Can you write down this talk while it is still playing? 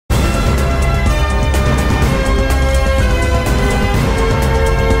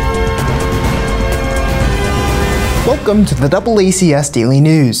Welcome to the DoubleACS Daily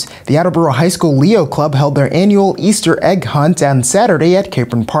News. The Attleboro High School Leo Club held their annual Easter egg hunt on Saturday at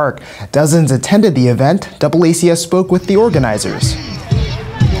Capron Park. Dozens attended the event. DoubleACS spoke with the organizers.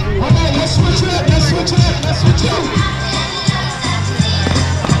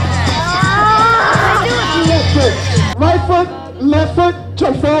 Right foot, left foot,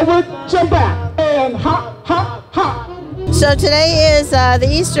 jump forward, jump back, and hop, hop, hop. So today is the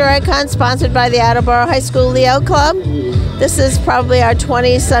Easter egg hunt sponsored by the Attleboro High School Leo Club. This is probably our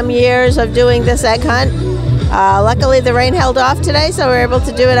 20-some years of doing this egg hunt. Luckily the rain held off today, so we were able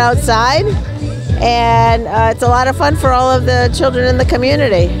to do it outside. And it's a lot of fun for all of the children in the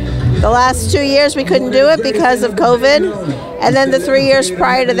community. The last 2 years we couldn't do it because of COVID. And then the 3 years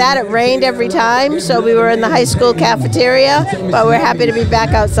prior to that, it rained every time, so we were in the high school cafeteria, but we're happy to be back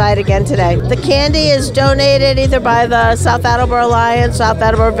outside again today. The candy is donated either by the South Attleboro Lions, South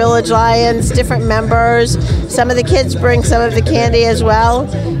Attleboro Village Lions, different members. Some of the kids bring some of the candy as well.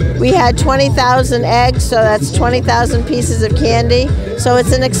 We had 20,000 eggs, so that's 20,000 pieces of candy. So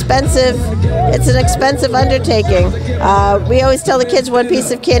it's an expensive undertaking. We always tell the kids 1 piece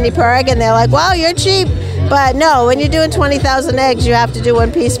of candy per egg, and they're like, wow, you're cheap. But no, when you're doing 20,000 eggs, you have to do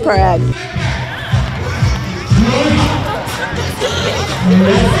 1 piece per egg.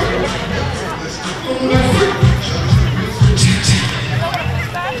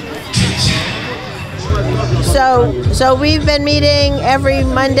 So we've been meeting every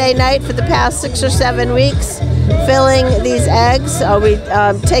Monday night for the past 6 or 7 weeks, filling these eggs. We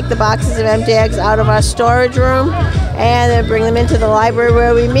take the boxes of empty eggs out of our storage room and then bring them into the library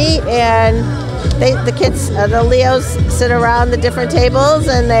where we meet, and the kids, the Leos, sit around the different tables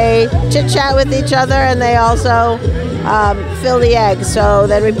and they chit-chat with each other, and they also fill the eggs. So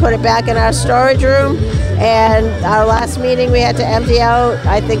then we put it back in our storage room, and our last meeting we had to empty out,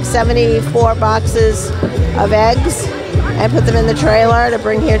 I think, 74 boxes of eggs and put them in the trailer to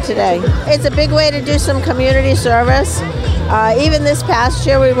bring here today. It's a big way to do some community service. Even this past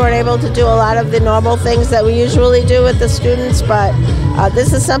year we weren't able to do a lot of the normal things that we usually do with the students, but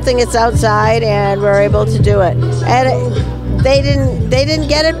this is something that's outside and we're able to do it. And they didn't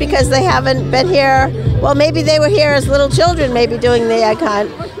get it because they haven't been here. Well, maybe they were here as little children, maybe doing the egg hunt,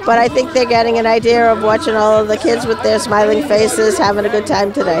 but I think they're getting an idea of watching all of the kids with their smiling faces having a good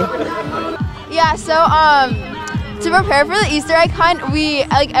time today. Yeah, so to prepare for the Easter egg hunt, we,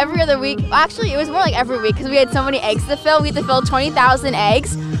 like every other week, actually it was more like every week because we had so many eggs to fill. We had to fill 20,000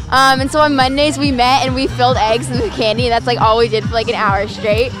 eggs. And so on Mondays we met and we filled eggs with candy, and that's like all we did for like an hour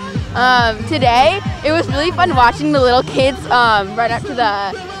straight. Today, it was really fun watching the little kids run up to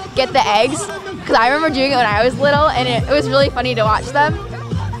get the eggs, because I remember doing it when I was little, and it was really funny to watch them.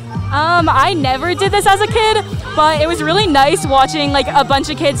 I never did this as a kid, but it was really nice watching like a bunch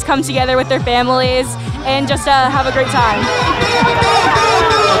of kids come together with their families and just have a great time.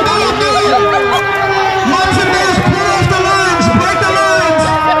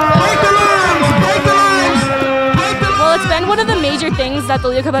 Well, it's been one of the major things that the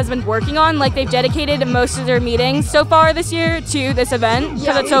Leo Club has been working on. Like, they've dedicated most of their meetings so far this year to this event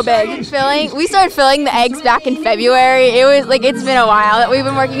because it's so big. We started filling the eggs back in February. It was like, it's been a while that we've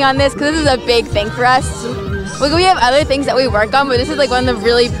been working on this because this is a big thing for us. Like, we have other things that we work on, but this is like one of the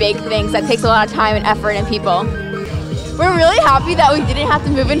really big things that takes a lot of time and effort and people. We're really happy that we didn't have to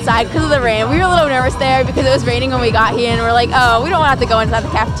move inside because of the rain. We were a little nervous there because it was raining when we got here, and we're like, oh, we don't want to have to go inside the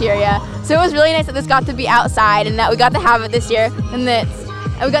cafeteria. So it was really nice that this got to be outside and that we got to have it this year, and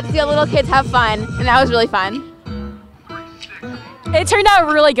we got to see the little kids have fun, and that was really fun. It turned out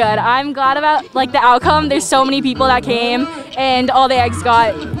really good. I'm glad about the outcome. There's so many people that came and all the eggs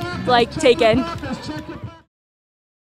got taken.